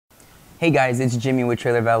Hey guys, it's Jimmy with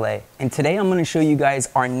Trailer Valet, and today I'm going to show you guys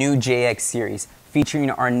our new JX series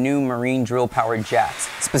featuring our new marine drill powered jacks.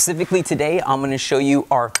 Specifically today, I'm going to show you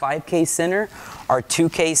our 5K center, our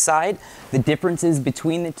 2K side, the differences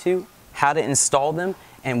between the two, how to install them,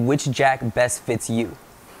 and which jack best fits you.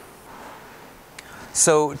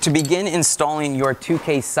 So to begin installing your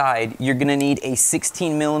 2K side, you're going to need a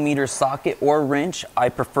 16mm socket or wrench. I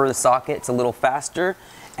prefer the socket, it's a little faster,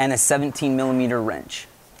 and a 17mm wrench.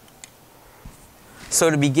 So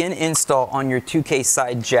to begin install on your 2K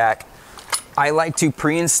side jack, I like to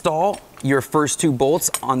pre-install your first two bolts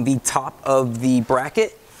on the top of the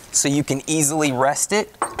bracket so you can easily rest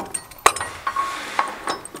it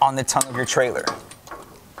on the tongue of your trailer,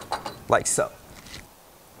 like so.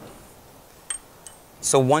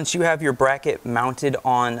 So once you have your bracket mounted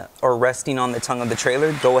on or resting on the tongue of the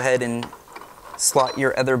trailer, go ahead and slot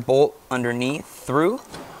your other bolt underneath through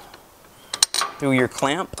your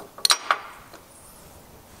clamp.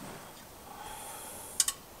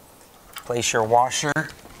 Place your washer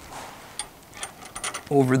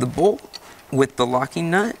over the bolt with the locking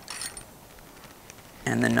nut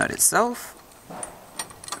and the nut itself.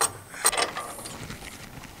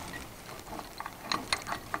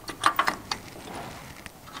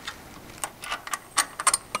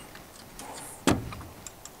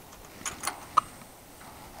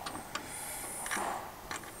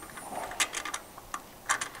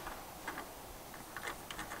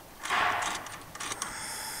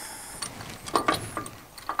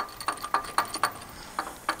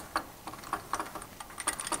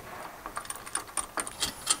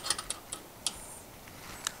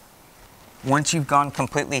 Once you've gone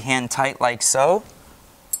completely hand tight like so,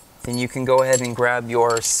 then you can go ahead and grab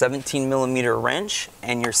your 17mm wrench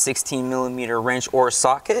and your 16mm wrench or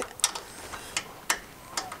socket.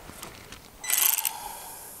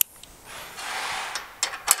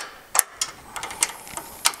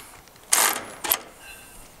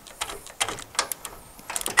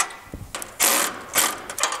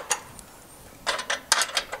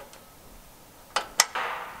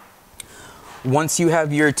 Once you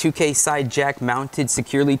have your 2K side jack mounted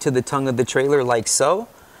securely to the tongue of the trailer like so,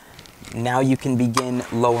 now you can begin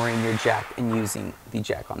lowering your jack and using the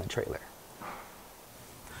jack on the trailer.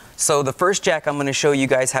 So the first jack I'm going to show you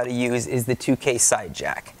guys how to use is the 2K side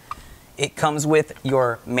jack. It comes with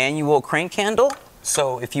your manual crank handle,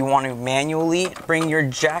 so if you want to manually bring your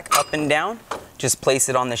jack up and down, just place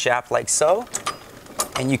it on the shaft like so,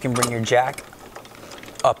 and you can bring your jack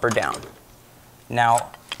up or down.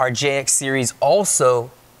 Now, our JX series also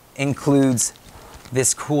includes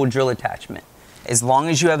this cool drill attachment. As long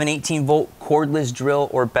as you have an 18-volt cordless drill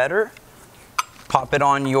or better, pop it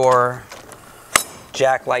on your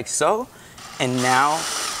jack like so, and now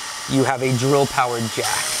you have a drill-powered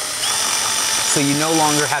jack. So you no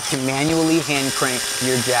longer have to manually hand crank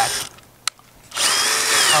your jack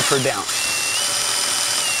up or down.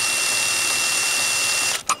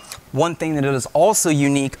 One thing that is also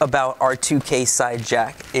unique about our 2K side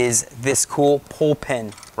jack is this cool pull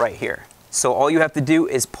pin right here. So all you have to do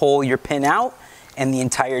is pull your pin out and the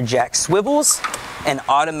entire jack swivels and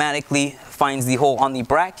automatically finds the hole on the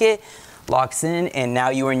bracket, locks in, and now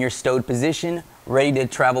you are in your stowed position, ready to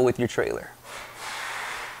travel with your trailer.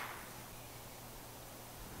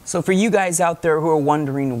 So for you guys out there who are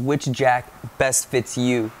wondering which jack best fits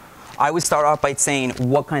you, I would start off by saying,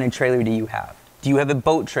 what kind of trailer do you have? Do you have a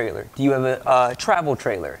boat trailer? Do you have a travel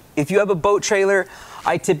trailer? If you have a boat trailer,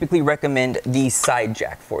 I typically recommend the side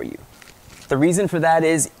jack for you. The reason for that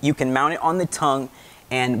is you can mount it on the tongue,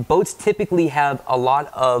 and boats typically have a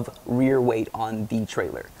lot of rear weight on the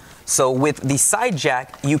trailer. So with the side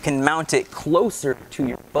jack, you can mount it closer to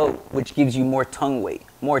your boat, which gives you more tongue weight.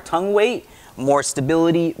 More tongue weight, more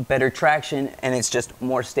stability, better traction, and it's just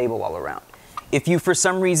more stable all around. If you for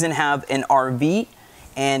some reason have an RV,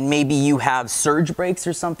 and maybe you have surge brakes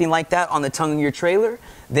or something like that on the tongue of your trailer,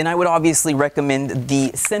 then I would obviously recommend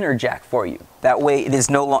the center jack for you. That way it is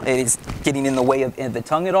getting in the way of the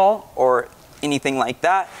tongue at all or anything like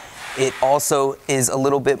that. It also is a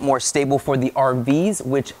little bit more stable for the RVs,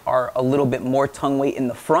 which are a little bit more tongue weight in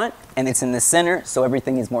the front, and it's in the center, so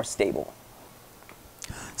everything is more stable.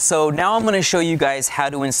 So now I'm going to show you guys how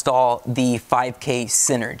to install the 5K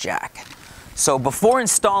center jack. So before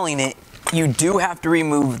installing it, you do have to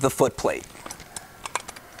remove the foot plate.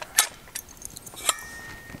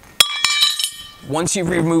 Once you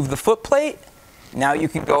remove the foot plate, now you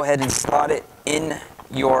can go ahead and slot it in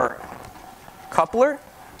your coupler.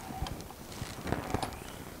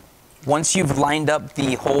 Once you've lined up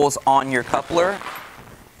the holes on your coupler,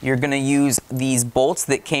 you're going to use these bolts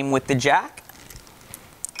that came with the jack.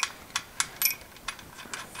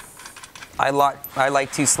 I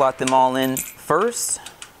like to slot them all in first.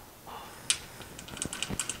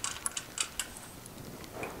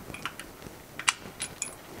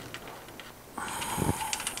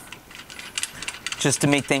 Just to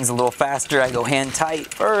make things a little faster, I go hand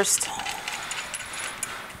tight first.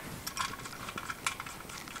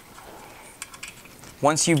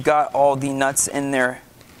 Once you've got all the nuts in there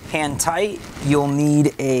hand tight, you'll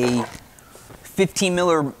need a 15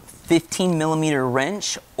 millimeter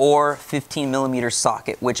wrench or 15 millimeter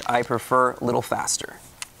socket, which I prefer a little faster.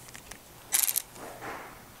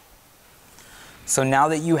 So now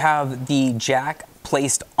that you have the jack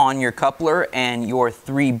placed on your coupler and your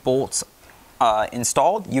 3 bolts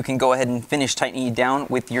installed, you can go ahead and finish tightening it down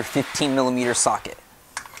with your 15 millimeter socket.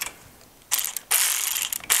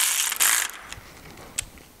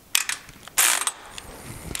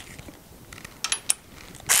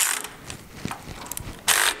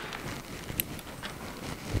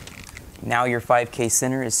 Now your 5K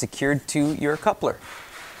center is secured to your coupler.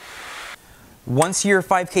 Once your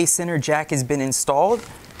 5K center jack has been installed,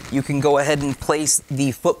 you can go ahead and place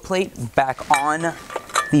the foot plate back on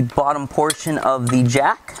the bottom portion of the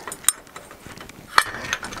jack.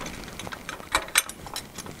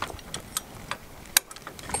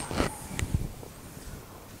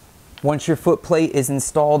 Once your foot plate is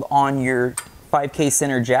installed on your 5K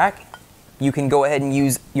center jack, you can go ahead and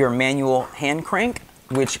use your manual hand crank,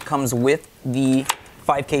 which comes with the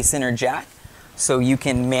 5K center jack. So you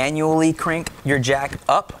can manually crank your jack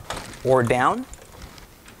up or down.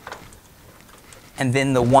 And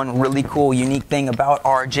then the one really cool, unique thing about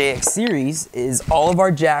our JX series is all of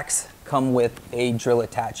our jacks come with a drill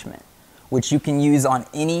attachment, which you can use on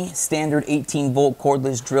any standard 18-volt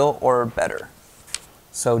cordless drill or better.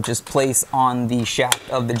 So just place on the shaft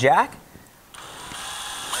of the jack,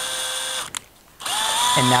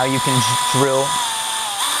 and now you can drill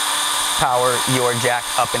power your jack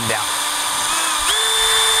up and down.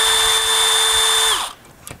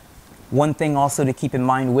 One thing also to keep in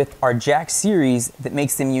mind with our jack series that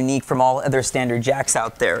makes them unique from all other standard jacks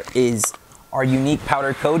out there is our unique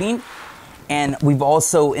powder coating. And we've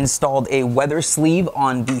also installed a weather sleeve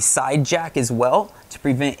on the side jack as well to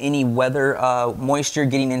prevent any weather moisture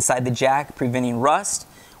getting inside the jack, preventing rust.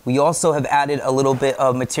 We also have added a little bit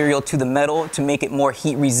of material to the metal to make it more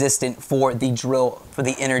heat resistant for the drill, for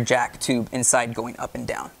the inner jack tube inside going up and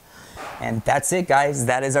down. And that's it, guys.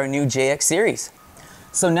 That is our new JX series.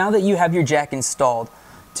 So now that you have your jack installed,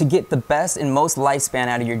 to get the best and most lifespan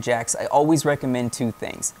out of your jacks, I always recommend 2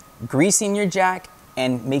 things: greasing your jack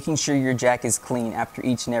and making sure your jack is clean after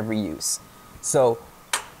each and every use. So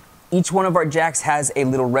each one of our jacks has a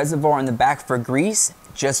little reservoir in the back for grease.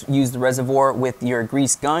 Just use the reservoir with your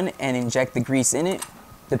grease gun and inject the grease in it.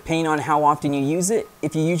 Depending on how often you use it,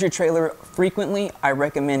 if you use your trailer frequently, I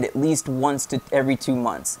recommend at least once to every 2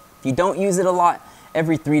 months. If you don't use it a lot,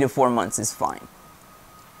 every 3 to 4 months is fine.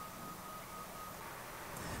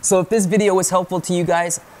 So if this video was helpful to you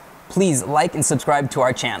guys, please like and subscribe to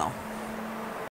our channel.